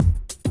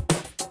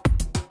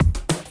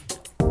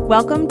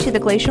Welcome to the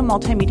Glacial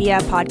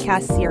Multimedia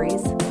Podcast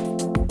Series.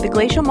 The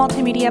Glacial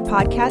Multimedia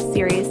Podcast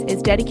Series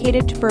is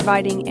dedicated to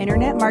providing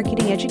internet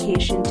marketing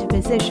education to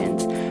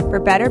physicians for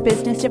better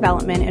business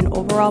development and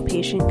overall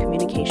patient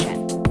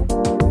communication.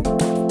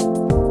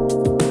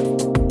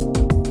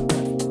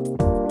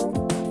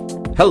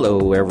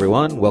 Hello,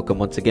 everyone. Welcome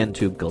once again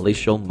to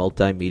Glacial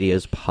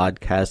Multimedia's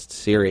podcast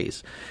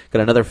series.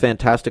 Got another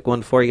fantastic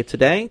one for you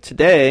today.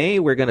 Today,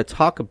 we're going to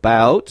talk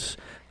about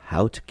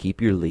how to keep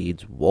your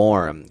leads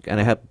warm. And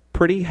I have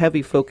pretty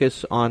heavy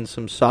focus on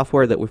some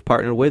software that we've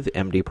partnered with,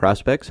 MD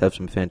Prospects. Have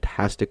some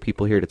fantastic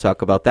people here to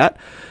talk about that.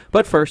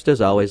 But first,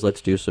 as always,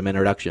 let's do some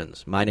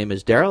introductions. My name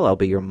is Daryl. I'll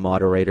be your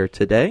moderator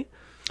today.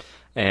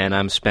 And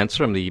I'm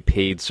Spencer. I'm the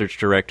paid search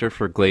director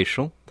for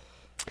Glacial.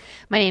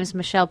 My name is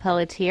Michelle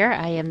Pelletier.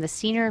 I am the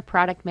Senior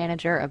Product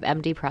Manager of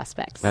MD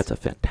Prospects. That's a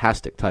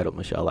fantastic title,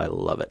 Michelle. I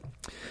love it.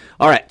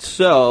 All right,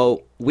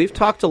 so we've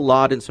talked a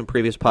lot in some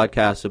previous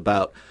podcasts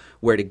about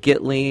where to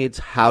get leads,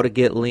 how to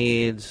get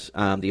leads,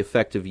 the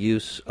effective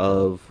use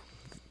of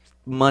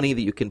money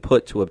that you can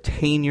put to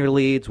obtain your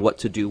leads, what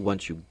to do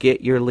once you get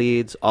your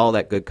leads, all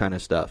that good kind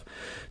of stuff.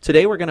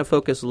 Today we're going to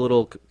focus a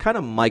little kind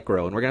of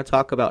micro, and we're going to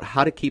talk about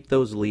how to keep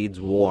those leads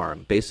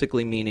warm,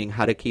 basically meaning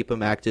how to keep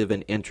them active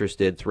and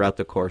interested throughout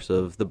the course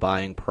of the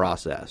buying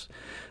process.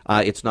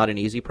 It's not an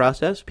easy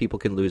process. People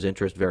can lose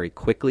interest very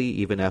quickly,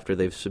 even after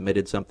they've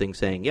submitted something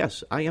saying,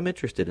 yes, I am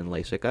interested in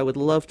LASIK. I would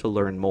love to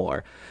learn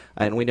more.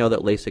 And we know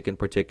that LASIK in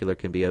particular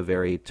can be a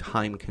very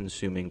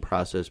time-consuming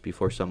process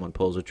before someone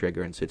pulls a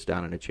trigger and sits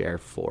down in a chair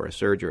for a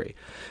surgery.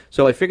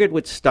 So I figured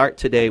we'd start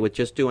today with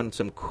just doing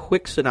some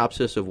quick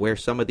synopsis of where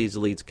some of these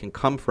leads can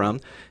come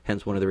from,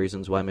 hence one of the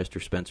reasons why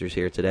Mr. Spencer's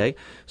here today.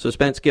 So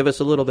Spence, give us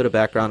a little bit of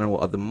background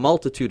on the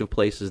multitude of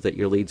places that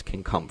your leads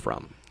can come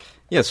from.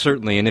 Yeah,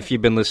 certainly. And if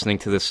you've been listening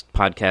to this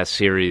podcast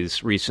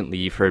series recently,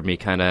 you've heard me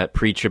kind of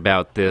preach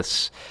about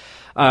this.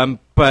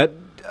 But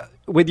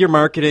with your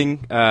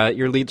marketing,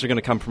 your leads are going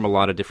to come from a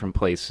lot of different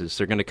places.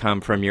 They're going to come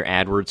from your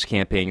AdWords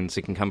campaigns.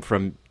 It can come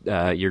from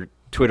your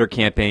Twitter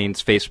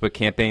campaigns, Facebook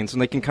campaigns,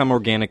 and they can come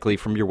organically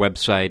from your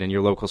website and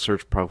your local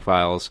search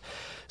profiles,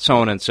 so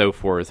on and so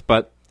forth.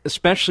 But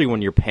especially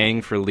when you're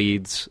paying for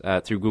leads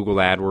through Google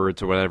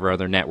AdWords or whatever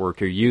other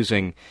network you're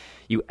using,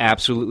 you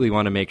absolutely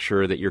want to make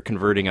sure that you're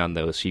converting on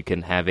those so you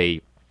can have a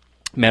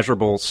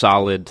measurable,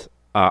 solid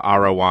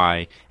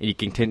ROI, and you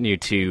continue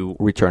to...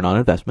 Return on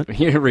investment.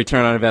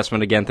 Return on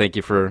investment. Again, thank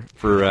you for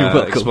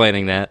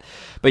explaining that.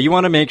 But you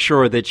want to make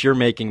sure that you're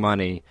making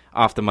money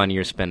off the money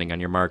you're spending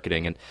on your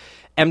marketing. And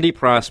MD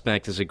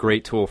Prospect is a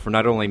great tool for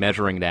not only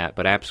measuring that,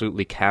 but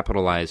absolutely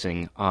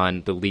capitalizing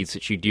on the leads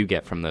that you do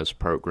get from those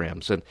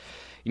programs. And,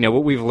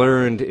 what we've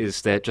learned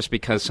is that just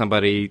because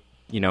somebody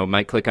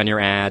might click on your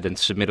ad and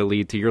submit a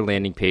lead to your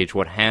landing page,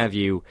 what have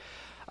you,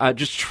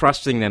 just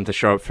trusting them to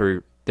show up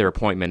for their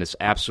appointment is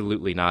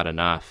absolutely not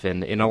enough.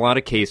 And in a lot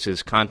of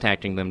cases,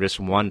 contacting them just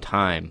one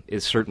time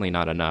is certainly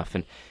not enough.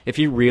 And if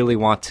you really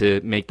want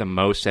to make the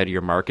most out of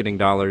your marketing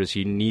dollars,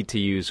 you need to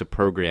use a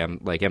program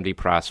like MD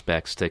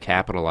Prospects to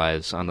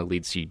capitalize on the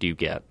leads you do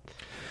get.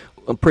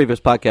 On previous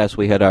podcast,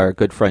 we had our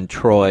good friend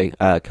Troy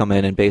come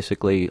in and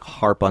basically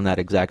harp on that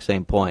exact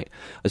same point.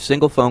 A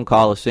single phone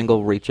call, a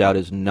single reach out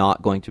is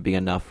not going to be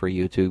enough for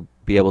you to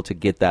be able to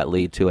get that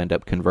lead to end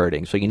up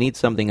converting. So you need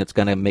something that's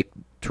going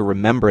to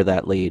remember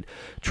that lead,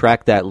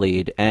 track that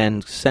lead,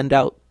 and send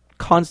out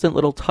constant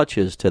little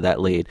touches to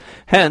that lead.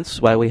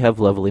 Hence why we have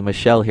lovely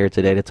Michelle here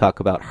today to talk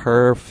about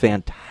her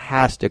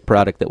fantastic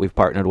product that we've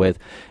partnered with,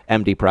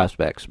 MD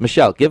Prospects.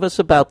 Michelle, give us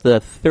about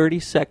the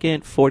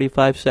 30-second,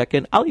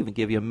 45-second, I'll even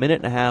give you a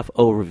minute and a half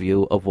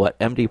overview of what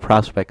MD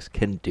Prospects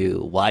can do,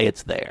 why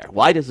it's there.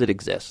 Why does it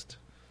exist?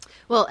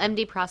 Well,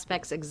 MD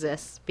Prospects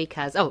exists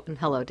because... Oh, and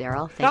hello,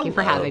 Daryl. Thank you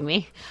for having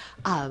me.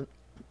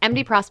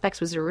 MD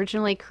Prospects was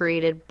originally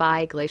created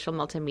by Glacial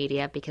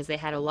Multimedia because they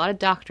had a lot of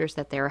doctors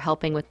that they were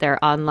helping with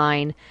their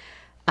online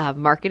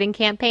marketing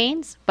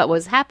campaigns. But what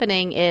was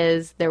happening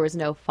is there was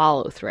no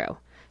follow-through.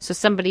 So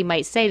somebody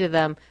might say to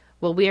them,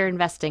 well, we are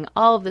investing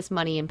all of this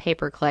money in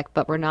pay-per-click,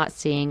 but we're not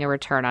seeing a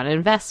return on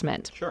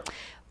investment. Sure.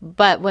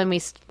 But when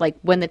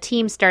the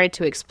team started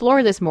to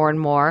explore this more and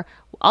more,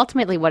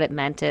 ultimately what it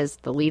meant is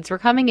the leads were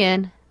coming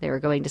in, they were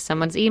going to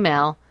someone's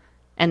email,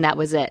 and that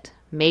was it.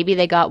 Maybe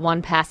they got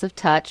one passive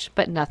touch,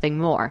 but nothing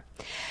more.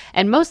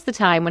 And most of the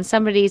time, when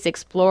somebody's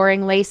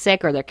exploring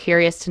LASIK or they're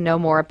curious to know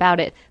more about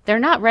it, they're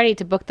not ready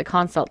to book the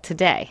consult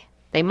today.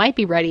 They might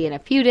be ready in a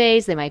few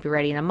days, they might be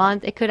ready in a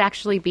month. It could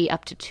actually be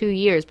up to 2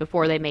 years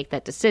before they make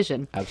that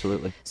decision.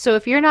 Absolutely. So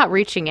if you're not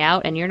reaching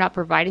out and you're not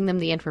providing them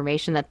the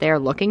information that they're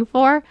looking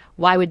for,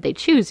 why would they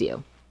choose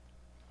you?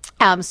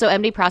 So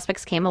MD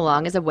Prospects came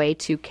along as a way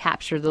to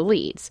capture the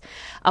leads.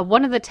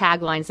 One of the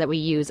taglines that we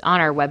use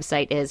on our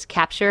website is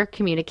capture,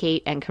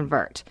 communicate, and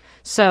convert.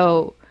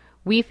 So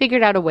we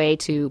figured out a way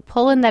to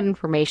pull in that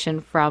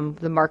information from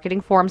the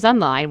marketing forums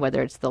online,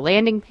 whether it's the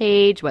landing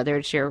page, whether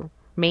it's your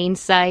main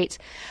site,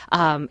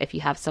 if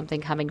you have something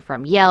coming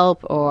from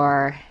Yelp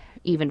or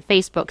even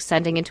Facebook,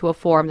 sending into a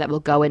form that will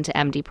go into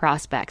MD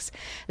Prospects.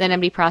 Then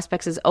MD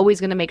Prospects is always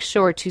going to make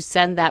sure to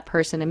send that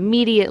person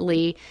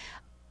immediately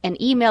an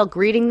email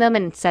greeting them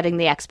and setting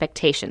the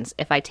expectations.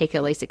 If I take a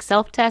LASIK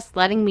self-test,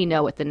 letting me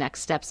know what the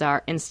next steps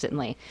are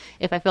instantly.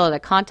 If I fill out a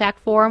contact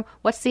form,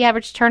 what's the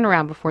average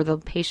turnaround before the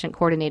patient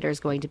coordinator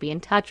is going to be in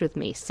touch with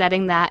me?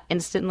 Setting that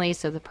instantly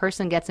so the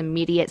person gets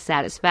immediate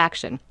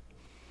satisfaction.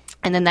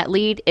 And then that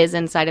lead is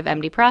inside of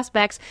MD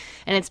Prospects,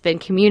 and it's been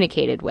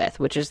communicated with,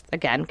 which is,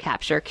 again,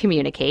 capture,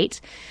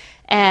 communicate.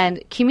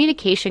 And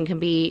communication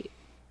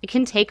it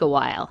can take a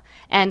while.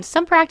 And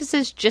some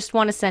practices just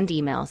want to send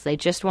emails. They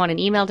just want an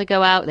email to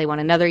go out, they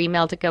want another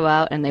email to go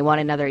out, and they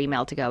want another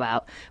email to go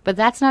out. But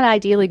that's not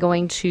ideally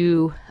going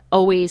to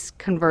always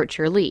convert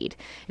your lead.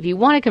 If you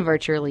want to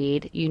convert your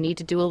lead, you need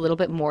to do a little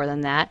bit more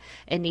than that.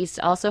 It needs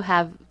to also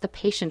have the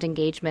patient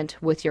engagement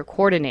with your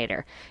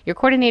coordinator. Your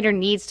coordinator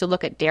needs to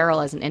look at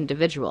Daryl as an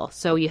individual.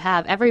 So you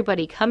have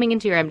everybody coming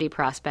into your MD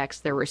Prospects,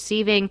 they're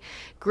receiving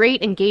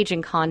great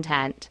engaging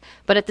content,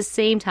 but at the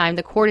same time,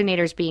 the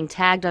coordinator is being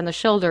tagged on the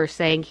shoulder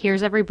saying,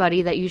 here's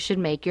everybody that you should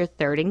make your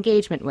third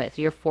engagement with,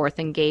 your fourth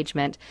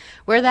engagement,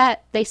 where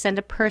that they send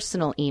a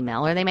personal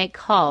email, or they might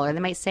call, or they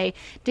might say,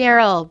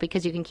 Daryl,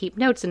 because you can keep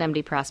notes in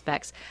MD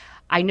Prospects,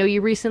 I know you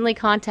recently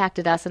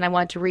contacted us and I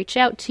want to reach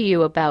out to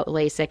you about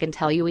LASIK and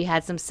tell you we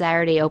had some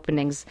Saturday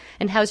openings,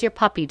 and how's your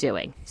puppy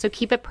doing? So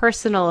keep it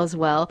personal as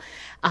well,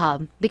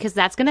 because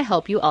that's going to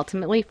help you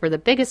ultimately for the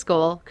biggest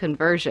goal,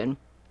 conversion.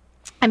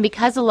 And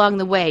because along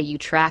the way you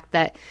track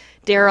that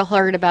Daryl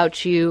heard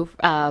about you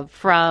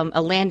from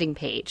a landing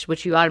page,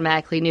 which you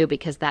automatically knew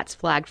because that's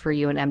flagged for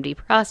you in MD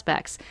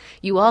Prospects,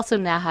 you also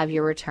now have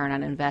your return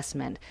on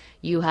investment.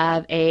 You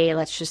have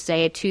let's just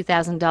say, a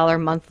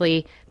 $2,000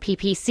 monthly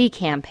PPC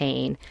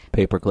campaign.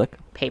 Pay-per-click,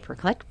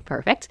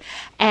 perfect.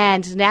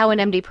 And now in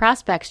MD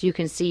Prospects, you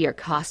can see your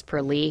cost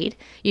per lead.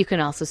 You can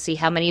also see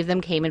how many of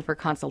them came in for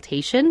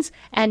consultations,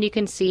 and you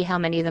can see how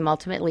many of them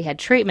ultimately had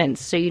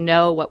treatments, so you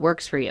know what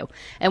works for you.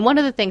 And one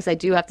of the things I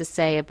do have to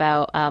say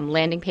about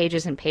landing pages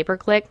and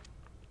pay-per-click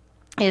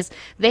is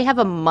they have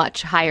a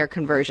much higher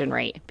conversion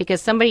rate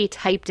because somebody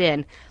typed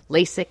in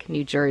LASIK,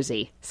 New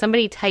Jersey.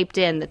 Somebody typed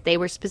in that they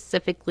were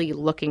specifically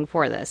looking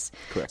for this.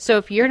 Correct. So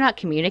if you're not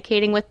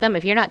communicating with them,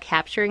 if you're not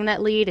capturing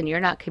that lead and you're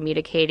not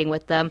communicating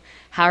with them,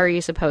 how are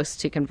you supposed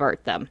to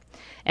convert them?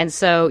 And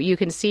so you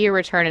can see your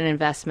return on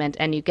investment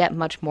and you get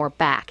much more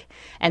back.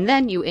 And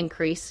then you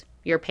increase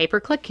your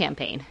pay-per-click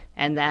campaign,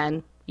 and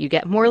then you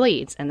get more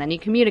leads, and then you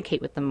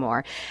communicate with them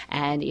more,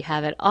 and you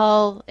have it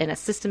all in a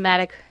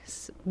systematic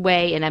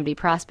way in MD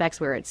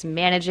Prospects where it's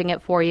managing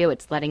it for you.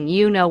 It's letting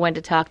you know when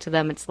to talk to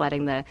them. It's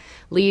letting the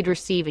lead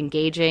receive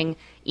engaging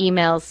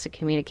emails to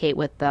communicate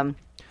with them.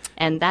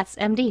 And that's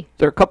MD.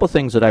 There are a couple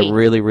things that I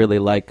really, really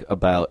like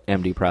about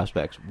MD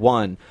Prospects.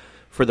 One,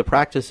 for the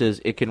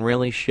practices, it can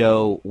really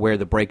show where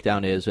the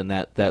breakdown is in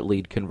that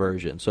lead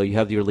conversion. So you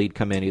have your lead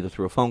come in either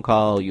through a phone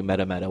call, you met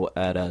them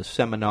at a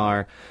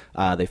seminar,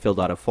 they filled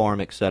out a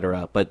form,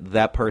 etc. But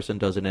that person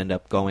doesn't end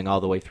up going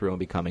all the way through and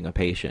becoming a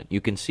patient.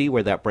 You can see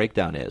where that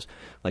breakdown is.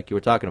 Like you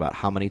were talking about,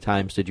 how many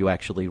times did you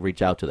actually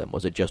reach out to them?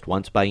 Was it just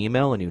once by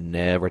email and you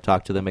never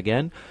talked to them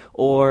again?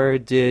 Or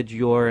did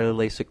your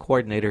LASIK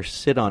coordinator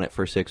sit on it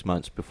for 6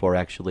 months before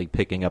actually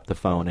picking up the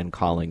phone and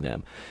calling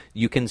them?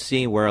 You can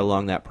see where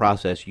along that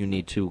process you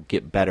need to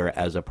get better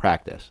as a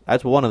practice.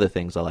 That's one of the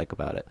things I like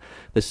about it.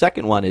 The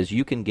second one is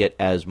you can get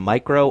as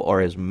micro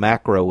or as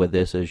macro with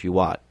this as you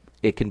want.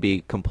 It can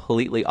be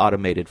completely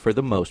automated for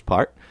the most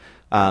part,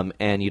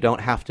 and you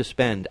don't have to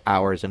spend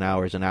hours and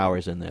hours and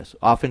hours in this.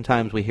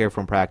 Oftentimes we hear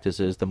from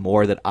practices, the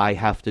more that I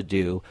have to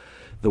do,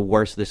 the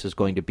worse this is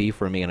going to be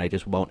for me, and I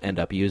just won't end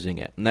up using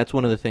it. And that's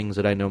one of the things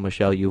that I know,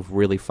 Michelle, you've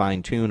really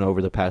fine-tuned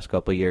over the past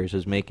couple of years,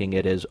 is making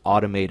it as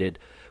automated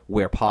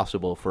where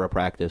possible for a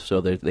practice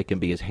so that they can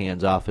be as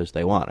hands-off as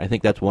they want. I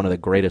think that's one of the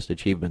greatest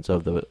achievements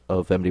of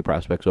MD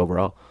Prospects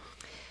overall.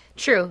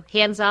 True.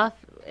 Hands-off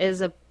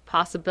is a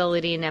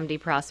possibility in MD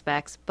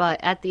Prospects, but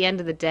at the end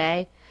of the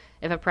day,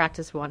 if a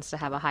practice wants to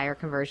have a higher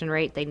conversion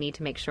rate, they need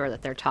to make sure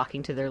that they're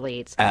talking to their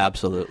leads.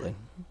 Absolutely.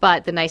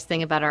 But the nice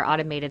thing about our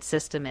automated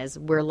system is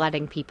we're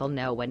letting people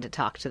know when to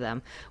talk to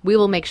them. We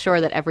will make sure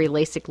that every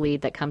LASIK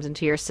lead that comes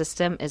into your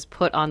system is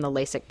put on the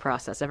LASIK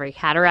process. Every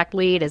cataract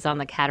lead is on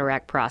the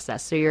cataract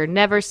process. So you're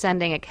never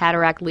sending a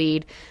cataract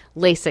lead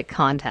LASIK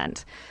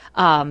content.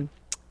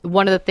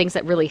 One of the things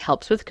that really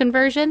helps with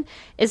conversion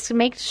is to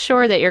make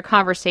sure that your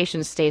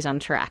conversation stays on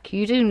track.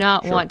 You do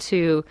not want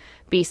to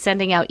be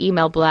sending out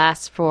email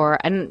blasts for,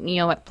 and you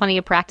know, plenty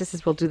of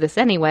practices will do this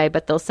anyway,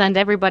 but they'll send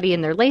everybody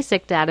in their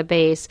LASIK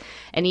database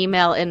an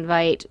email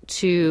invite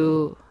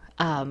to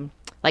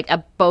like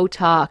a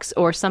Botox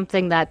or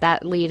something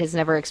that lead has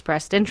never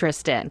expressed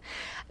interest in,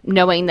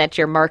 knowing that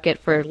your market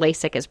for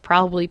LASIK is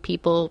probably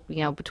people,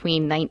 you know,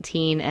 between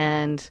 19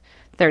 and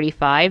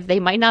 35, they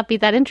might not be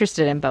that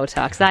interested in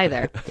Botox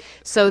either.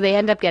 So they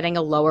end up getting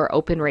a lower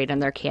open rate on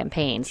their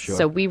campaigns. Sure.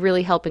 So we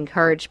really help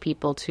encourage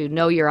people to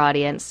know your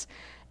audience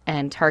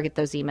and target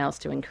those emails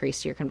to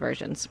increase your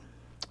conversions.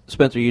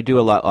 Spencer, you do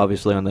a lot,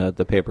 obviously, on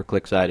the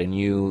pay-per-click side, and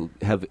you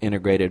have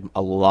integrated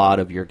a lot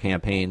of your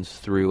campaigns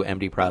through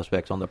MD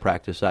Prospects on the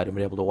practice side and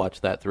been able to watch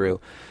that through.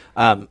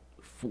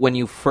 When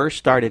you first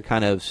started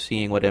kind of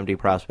seeing what MD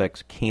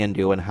Prospects can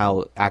do and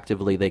how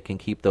actively they can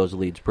keep those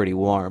leads pretty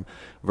warm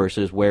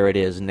versus where it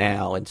is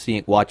now, and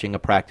watching a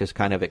practice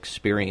kind of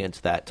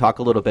experience that, talk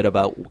a little bit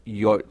about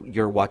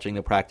your watching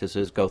the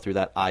practices go through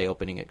that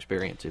eye-opening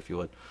experience, if you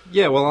would.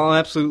 Yeah, well, I'll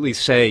absolutely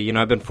say,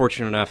 I've been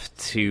fortunate enough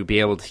to be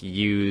able to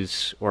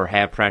use or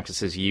have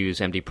practices use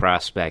MD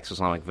Prospects as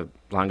long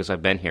as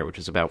I've been here, which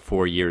is about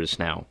 4 years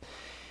now.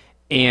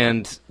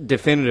 And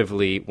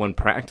definitively, when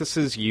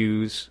practices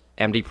use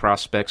MD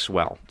Prospects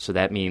well, so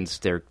that means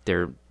they're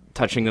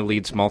touching the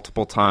leads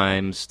multiple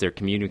times, they're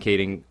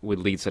communicating with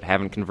leads that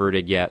haven't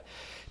converted yet,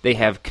 they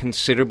have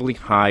considerably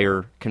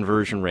higher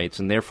conversion rates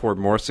and therefore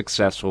more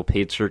successful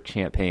paid search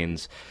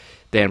campaigns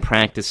than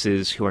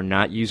practices who are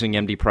not using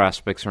MD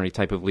Prospects or any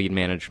type of lead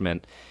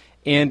management,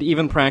 and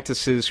even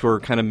practices who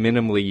are kind of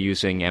minimally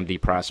using MD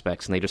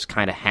Prospects and they just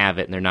kind of have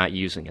it and they're not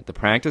using it. The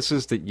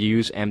practices that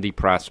use MD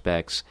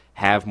Prospects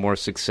have more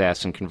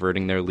success in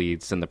converting their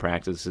leads than the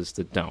practices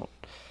that don't.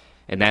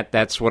 And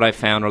that's what I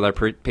found with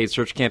our paid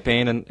search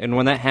campaign. And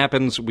when that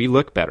happens, we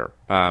look better.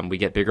 We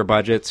get bigger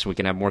budgets. We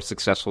can have more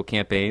successful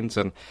campaigns.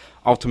 And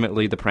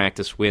ultimately, the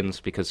practice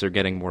wins because they're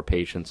getting more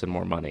patients and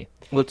more money.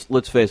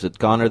 Let's face it,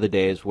 gone are the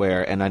days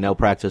where, and I know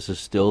practices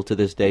still to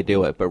this day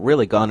do it, but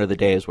really gone are the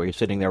days where you're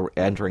sitting there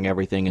entering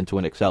everything into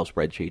an Excel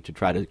spreadsheet to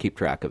try to keep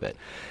track of it.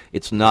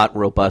 It's not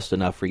robust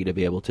enough for you to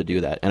be able to do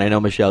that. And I know,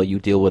 Michelle, you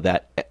deal with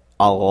that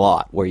a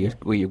lot, where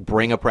you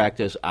bring a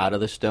practice out of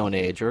the Stone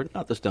Age, or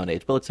not the Stone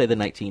Age, but let's say the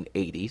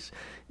 1980s,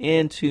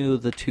 into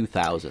the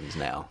 2000s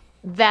now.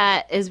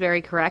 That is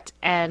very correct.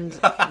 And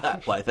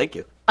why, thank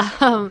you.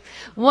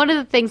 One of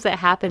the things that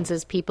happens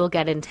is people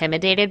get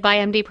intimidated by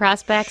MD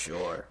Prospects.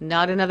 Sure.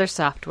 Not another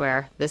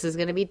software. This is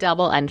going to be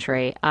double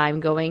entry.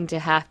 I'm going to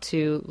have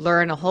to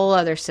learn a whole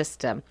other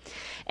system.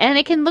 And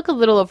it can look a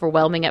little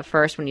overwhelming at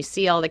first when you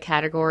see all the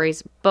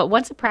categories, but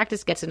once a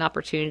practice gets an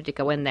opportunity to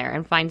go in there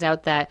and finds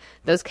out that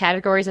those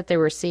categories that they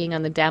were seeing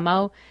on the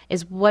demo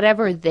is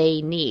whatever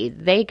they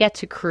need, they get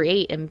to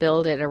create and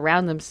build it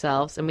around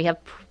themselves, and we have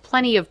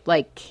plenty of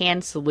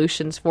canned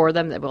solutions for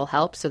them that will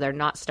help, so they're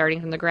not starting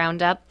from the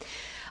ground up.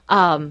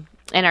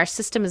 And our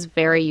system is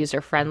very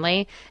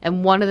user-friendly.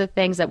 And one of the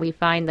things that we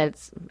find that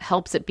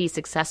helps it be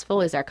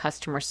successful is our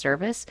customer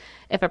service.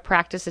 If a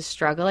practice is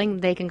struggling,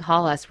 they can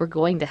call us. We're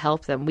going to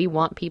help them. We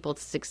want people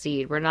to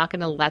succeed. We're not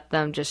going to let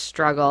them just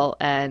struggle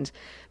and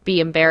be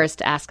embarrassed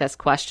to ask us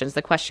questions.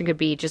 The question could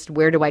be just,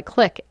 where do I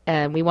click?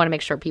 And we want to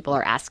make sure people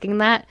are asking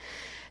that.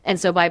 And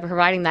so by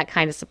providing that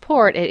kind of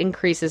support, it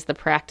increases the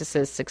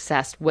practice's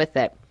success with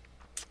it.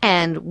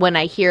 And when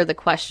I hear the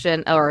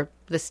question or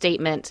the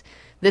statement,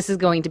 this is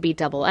going to be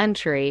double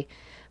entry,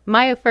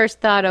 my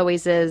first thought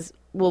always is,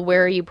 well,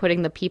 where are you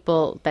putting the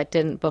people that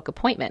didn't book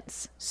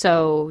appointments?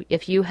 So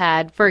if you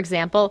had, for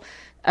example,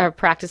 a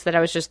practice that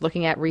I was just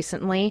looking at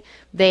recently,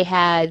 they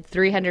had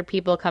 300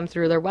 people come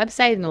through their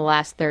website in the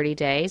last 30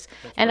 days.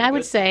 And I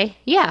would say,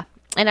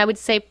 and I would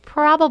say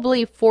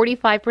probably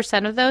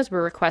 45% of those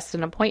were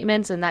requested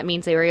appointments, and that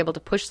means they were able to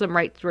push them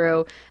right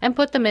through and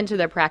put them into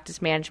their practice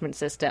management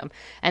system.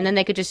 And then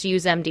they could just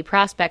use MD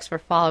Prospects for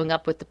following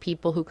up with the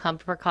people who come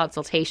for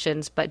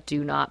consultations but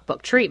do not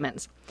book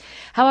treatments.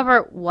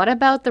 However, what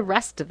about the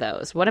rest of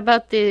those? What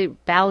about the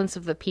balance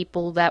of the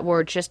people that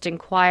were just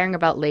inquiring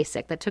about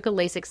LASIK, that took a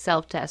LASIK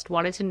self-test,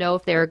 wanted to know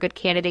if they were a good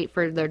candidate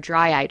for their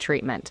dry eye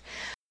treatment?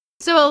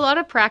 So a lot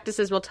of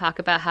practices will talk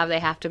about how they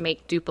have to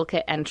make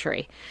duplicate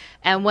entry.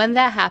 And when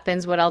that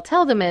happens, what I'll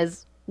tell them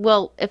is,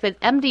 well, if an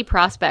MD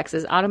Prospects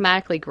is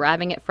automatically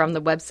grabbing it from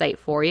the website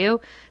for you,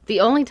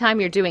 the only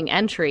time you're doing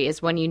entry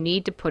is when you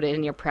need to put it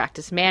in your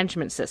practice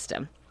management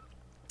system.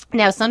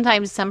 Now,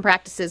 sometimes some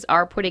practices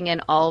are putting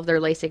in all of their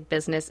LASIK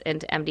business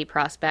into MD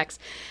Prospects,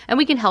 and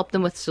we can help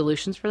them with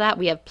solutions for that.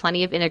 We have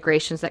plenty of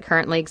integrations that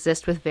currently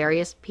exist with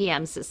various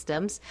PM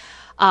systems,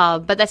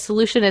 but that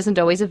solution isn't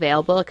always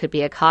available. It could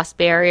be a cost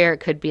barrier. It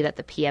could be that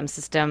the PM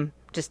system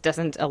just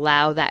doesn't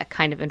allow that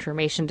kind of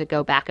information to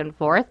go back and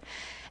forth,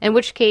 in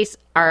which case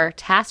our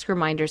task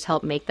reminders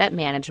help make that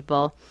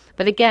manageable.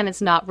 But again,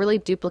 it's not really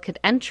duplicate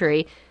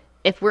entry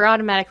if we're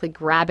automatically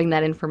grabbing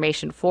that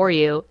information for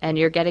you and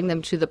you're getting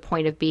them to the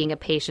point of being a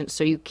patient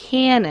so you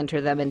can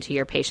enter them into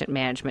your patient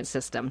management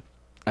system.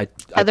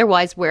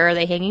 Otherwise, where are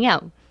they hanging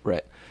out?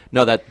 Right.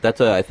 No,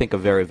 that's I think a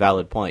very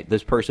valid point.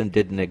 This person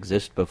didn't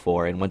exist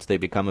before, and once they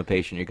become a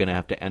patient, you're going to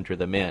have to enter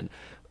them in.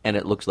 And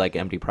it looks like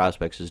MD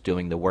Prospects is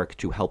doing the work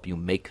to help you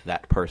make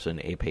that person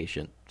a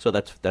patient. So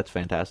that's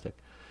fantastic.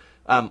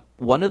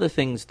 One of the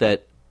things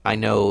that I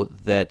know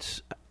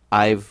that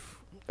I've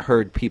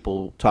heard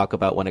people talk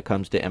about when it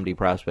comes to MD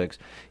Prospects,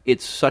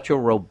 it's such a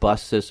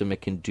robust system.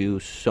 It can do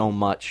so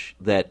much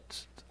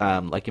that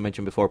like you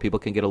mentioned before, people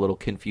can get a little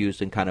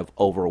confused and kind of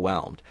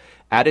overwhelmed.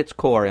 At its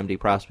core, MD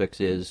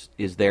Prospects is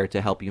there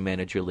to help you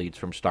manage your leads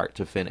from start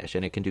to finish,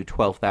 and it can do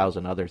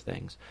 12,000 other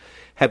things.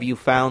 Have you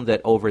found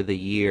that over the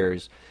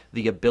years,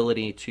 the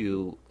ability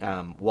to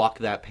walk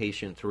that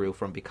patient through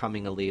from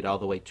becoming a lead all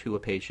the way to a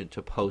patient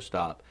to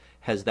post-op,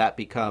 has that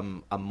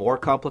become a more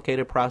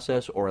complicated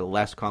process or a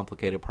less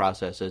complicated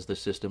process as the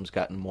system's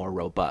gotten more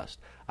robust?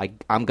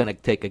 I'm going to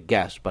take a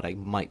guess, but I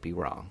might be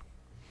wrong.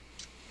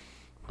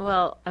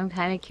 Well, I'm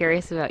kind of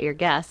curious about your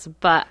guess,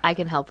 but I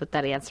can help with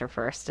that answer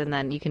first, and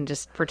then you can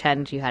just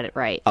pretend you had it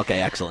right. Okay,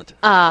 excellent.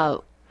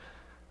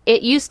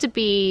 It used to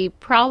be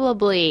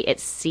it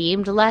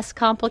seemed less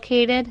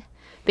complicated,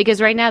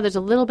 because right now there's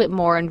a little bit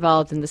more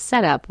involved in the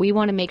setup. We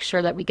want to make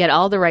sure that we get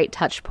all the right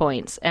touch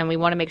points, and we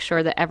want to make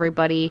sure that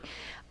everybody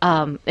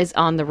is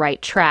on the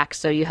right track.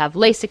 So you have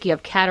LASIK, you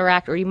have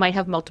cataract, or you might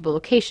have multiple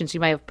locations.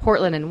 You might have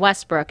Portland and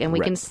Westbrook, and we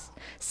can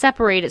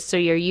separate it so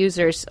your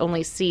users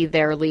only see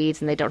their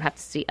leads and they don't have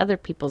to see other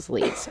people's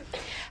leads.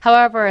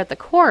 However, at the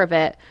core of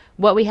it,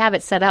 what we have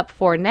it set up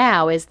for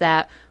now is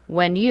that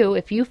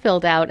if you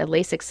filled out a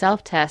LASIK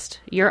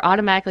self-test, you're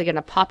automatically going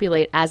to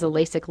populate as a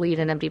LASIK lead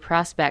in MD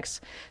Prospects.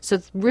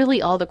 So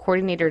really all the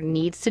coordinator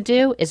needs to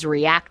do is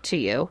react to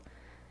you.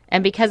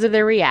 And because of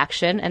their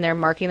reaction and their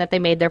marking that they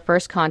made their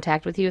first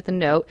contact with you with a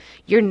note,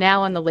 you're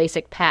now on the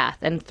LASIK path.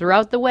 And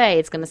throughout the way,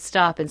 it's going to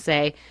stop and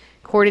say,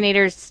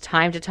 coordinators, it's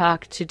time to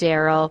talk to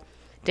Daryl.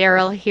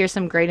 Daryl, here's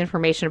some great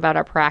information about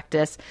our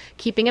practice.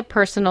 Keeping it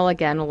personal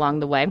again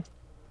along the way.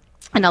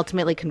 And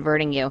ultimately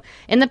converting you.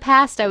 In the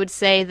past, I would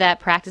say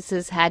that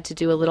practices had to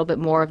do a little bit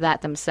more of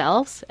that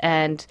themselves.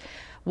 And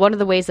one of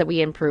the ways that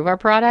we improve our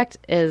product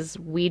is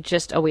we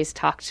just always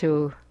talk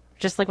to,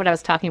 just like what I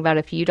was talking about,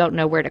 if you don't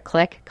know where to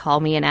click,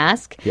 call me and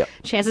ask. Yep.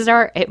 Chances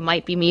are it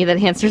might be me that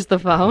answers the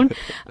phone.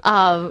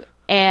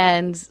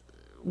 And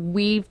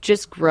we've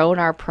just grown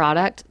our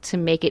product to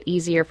make it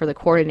easier for the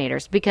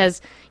coordinators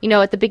because,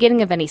 at the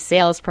beginning of any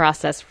sales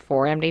process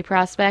for MD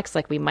Prospects,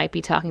 like we might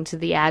be talking to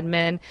the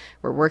admin,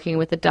 we're working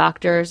with the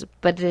doctors,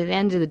 but at the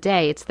end of the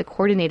day, it's the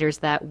coordinators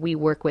that we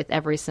work with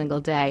every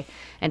single day.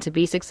 And to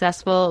be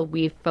successful,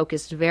 we've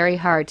focused very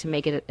hard to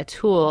make it a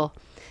tool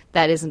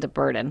that isn't a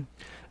burden.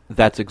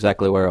 That's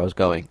exactly where I was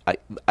going.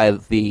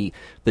 The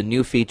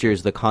new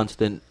features, the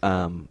constant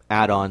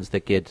add-ons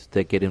that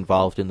get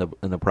involved in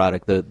the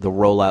product, the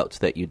rollouts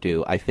that you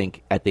do. I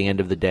think at the end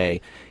of the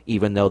day,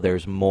 even though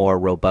there's more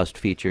robust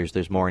features,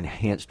 there's more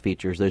enhanced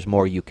features, there's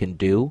more you can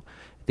do.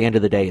 At the end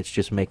of the day, it's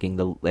just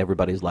making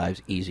everybody's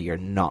lives easier,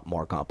 not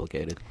more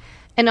complicated.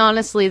 And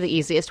honestly, the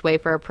easiest way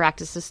for a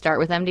practice to start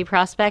with MD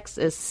Prospects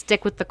is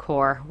stick with the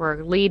core.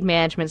 We're a lead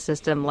management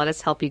system. Let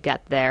us help you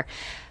get there.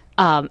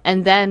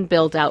 And then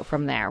build out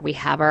from there. We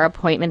have our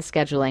appointment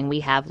scheduling.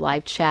 We have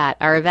live chat.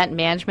 Our event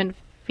management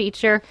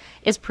feature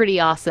is pretty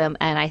awesome.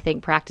 And I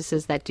think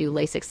practices that do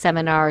LASIK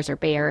seminars or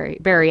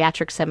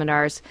bariatric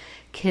seminars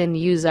can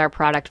use our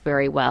product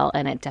very well.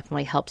 And it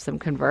definitely helps them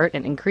convert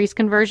and increase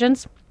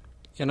conversions.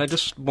 And I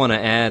just want to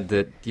add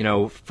that,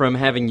 from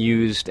having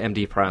used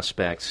MD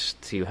Prospects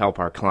to help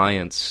our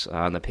clients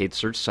on the paid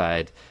search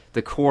side,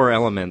 the core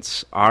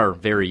elements are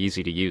very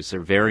easy to use.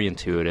 They're very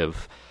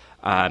intuitive.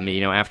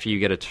 After you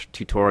get a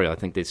tutorial, I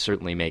think they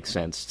certainly make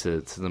sense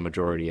to the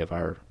majority of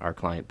our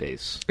client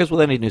base. Because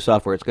with any new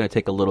software, it's going to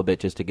take a little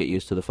bit just to get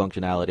used to the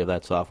functionality of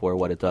that software,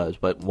 what it does.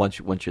 But once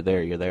you're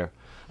there, you're there.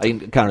 I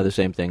encounter the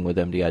same thing with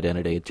MD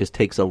Identity. It just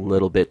takes a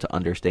little bit to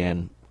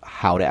understand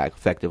how to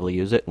effectively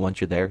use it.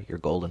 Once you're there, you're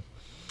golden.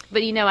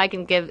 But, I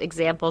can give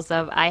examples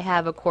of, I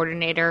have a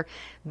coordinator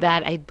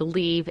that I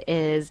believe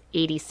is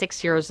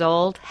 86 years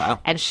old. Wow.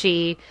 And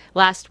she,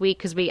 last week,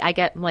 because I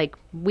get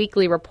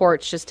weekly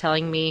reports just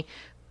telling me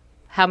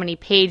how many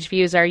page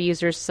views our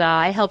users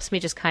saw. It helps me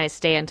just kind of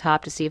stay on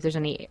top to see if there's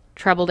any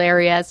troubled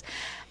areas.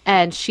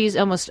 And she's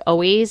almost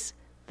always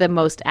the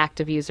most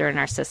active user in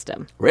our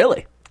system.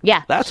 Really?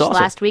 Yeah. That's awesome.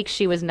 Last week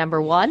she was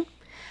number 1.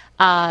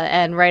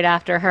 And right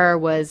after her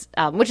was,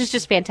 which is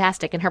just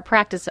fantastic. And her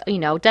practice,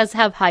 does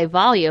have high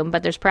volume,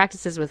 but there's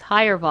practices with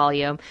higher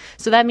volume.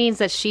 So that means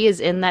that she is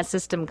in that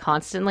system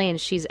constantly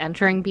and she's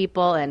entering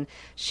people and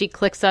she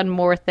clicks on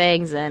more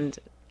things and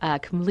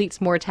completes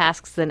more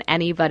tasks than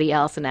anybody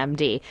else in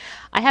MD.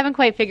 I haven't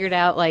quite figured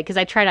out, because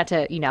I try not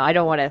to, I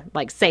don't want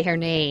to, say her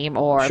name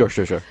or...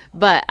 Sure.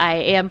 But I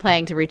am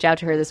planning to reach out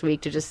to her this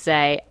week to just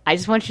say, I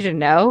just want you to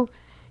know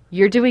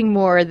you're doing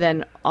more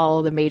than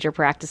all the major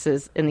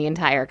practices in the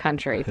entire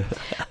country.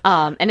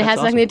 And it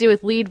has nothing to do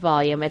with lead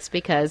volume. It's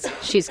because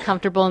she's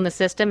comfortable in the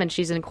system and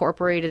she's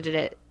incorporated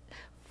it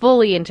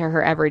fully into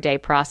her everyday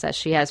process.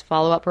 She has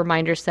follow-up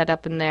reminders set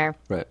up in there.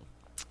 Right.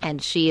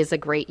 And she is a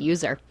great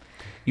user.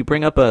 You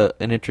bring up an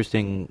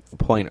interesting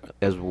point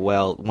as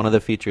well. One of the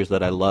features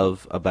that I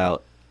love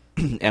about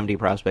MD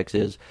Prospects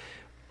is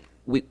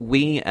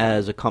we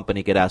as a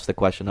company get asked the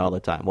question all the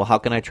time, well, how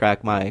can I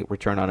track my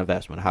return on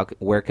investment?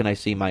 Where can I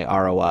see my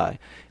ROI?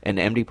 And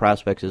MD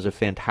Prospects is a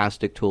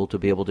fantastic tool to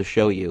be able to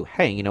show you,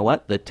 hey, you know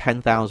what? The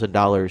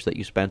 $10,000 that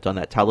you spent on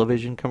that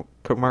television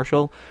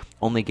commercial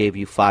only gave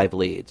you 5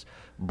 leads.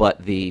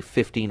 but the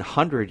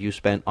 $1,500 you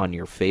spent on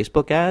your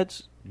Facebook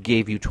ads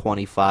gave you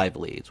 25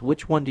 leads.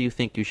 Which one do you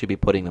think you should be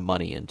putting the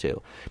money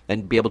into?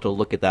 And be able to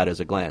look at that as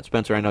a glance.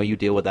 Spencer, I know you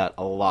deal with that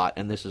a lot,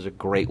 and this is a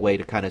great way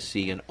to kind of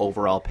see an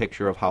overall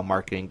picture of how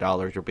marketing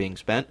dollars are being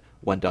spent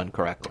when done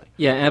correctly.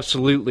 Yeah,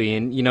 absolutely.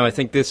 And, I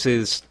think this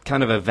is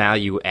kind of a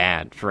value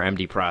add for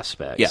MD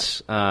Prospects,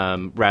 yes,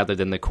 rather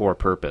than the core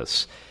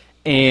purpose.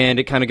 And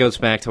it kind of goes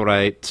back to what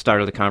I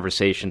started the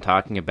conversation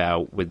talking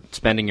about with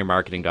spending your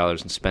marketing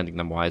dollars and spending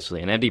them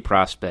wisely. And MD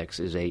Prospects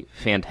is a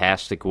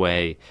fantastic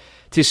way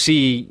to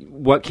see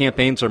what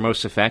campaigns are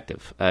most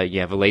effective. You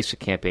have a LASIK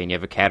campaign, you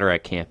have a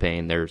cataract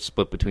campaign. They're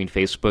split between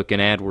Facebook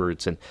and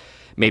AdWords, and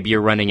maybe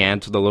you're running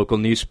ads to the local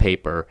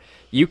newspaper.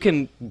 You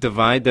can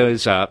divide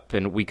those up,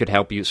 and we could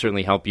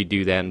certainly help you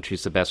do that and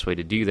choose the best way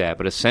to do that.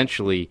 But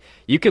essentially,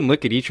 you can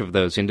look at each of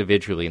those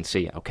individually and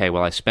see, okay,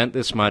 well, I spent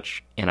this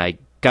much, and I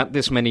got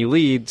this many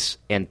leads,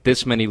 and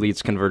this many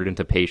leads converted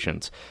into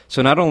patients.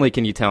 So not only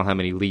can you tell how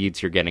many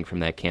leads you're getting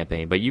from that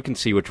campaign, but you can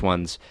see which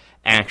ones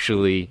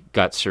actually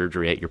got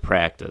surgery at your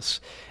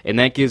practice. And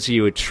that gives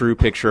you a true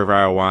picture of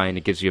ROI, and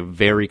it gives you a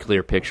very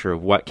clear picture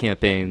of what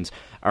campaigns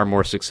are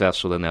more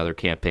successful than the other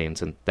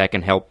campaigns, and that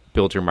can help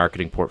build your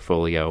marketing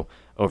portfolio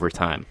over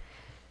time.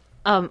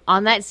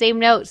 On that same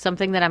note,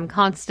 something that I'm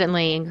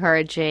constantly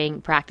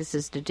encouraging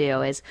practices to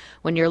do is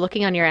when you're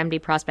looking on your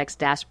MD Prospects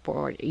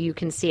dashboard, you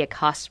can see a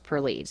cost per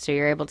lead. So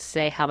you're able to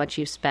say how much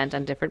you've spent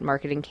on different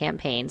marketing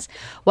campaigns.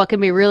 What can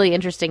be really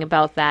interesting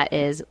about that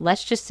is,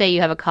 let's just say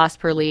you have a cost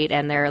per lead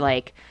and they're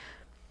like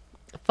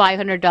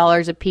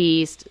 $500 a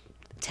piece,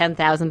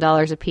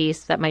 $10,000 a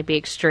piece. That might be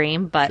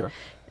extreme, but sure.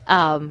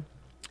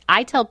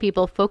 I tell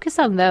people focus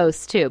on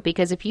those too,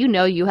 because if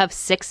you have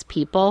 6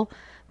 people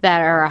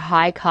that are a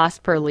high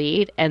cost per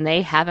lead and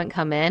they haven't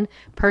come in,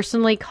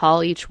 personally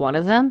call each one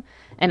of them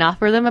and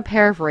offer them a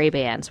pair of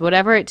Ray-Bans,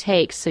 whatever it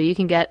takes, so you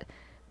can get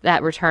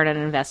that return on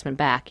investment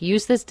back.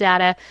 Use this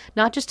data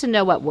not just to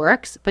know what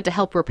works, but to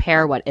help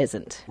repair what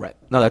isn't. Right.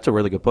 No, that's a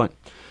really good point.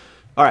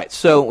 All right,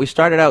 so we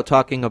started out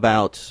talking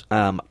about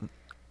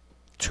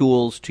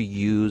tools to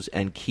use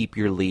and keep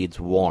your leads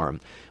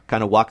warm.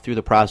 Kind of walk through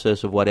the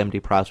process of what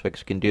MD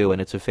Prospects can do, and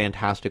it's a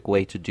fantastic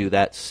way to do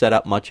that. Set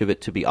up much of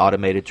it to be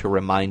automated to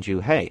remind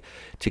you, hey,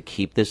 to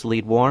keep this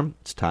lead warm,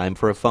 it's time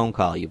for a phone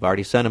call. You've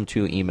already sent them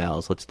 2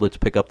 emails. Let's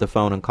pick up the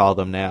phone and call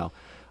them now.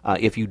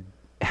 If you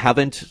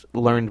haven't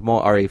learned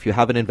more, or if you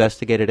haven't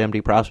investigated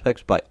MD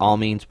Prospects, by all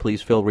means,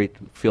 please feel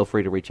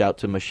free to reach out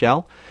to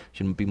Michelle.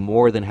 She'd be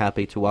more than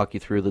happy to walk you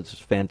through this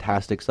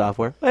fantastic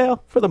software.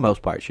 Well, for the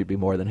most part, she'd be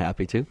more than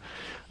happy to.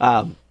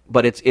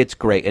 But it's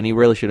great, and you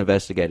really should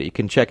investigate it. You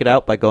can check it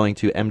out by going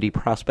to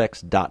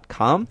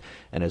mdprospects.com.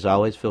 And as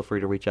always, feel free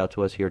to reach out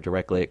to us here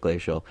directly at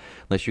Glacial.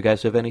 Unless you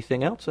guys have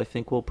anything else, I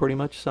think we'll pretty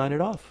much sign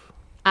it off.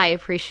 I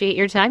appreciate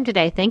your time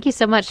today. Thank you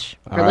so much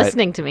for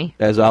listening to me.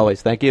 As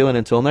always, thank you, and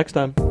until next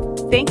time.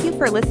 Thank you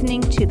for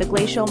listening to the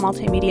Glacial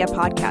Multimedia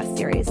Podcast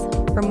Series.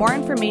 For more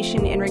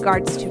information in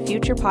regards to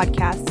future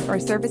podcasts or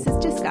services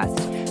discussed,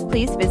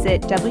 please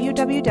visit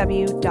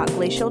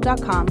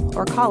www.glacial.com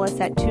or call us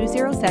at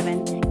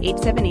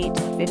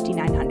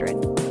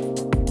 207-878-5900.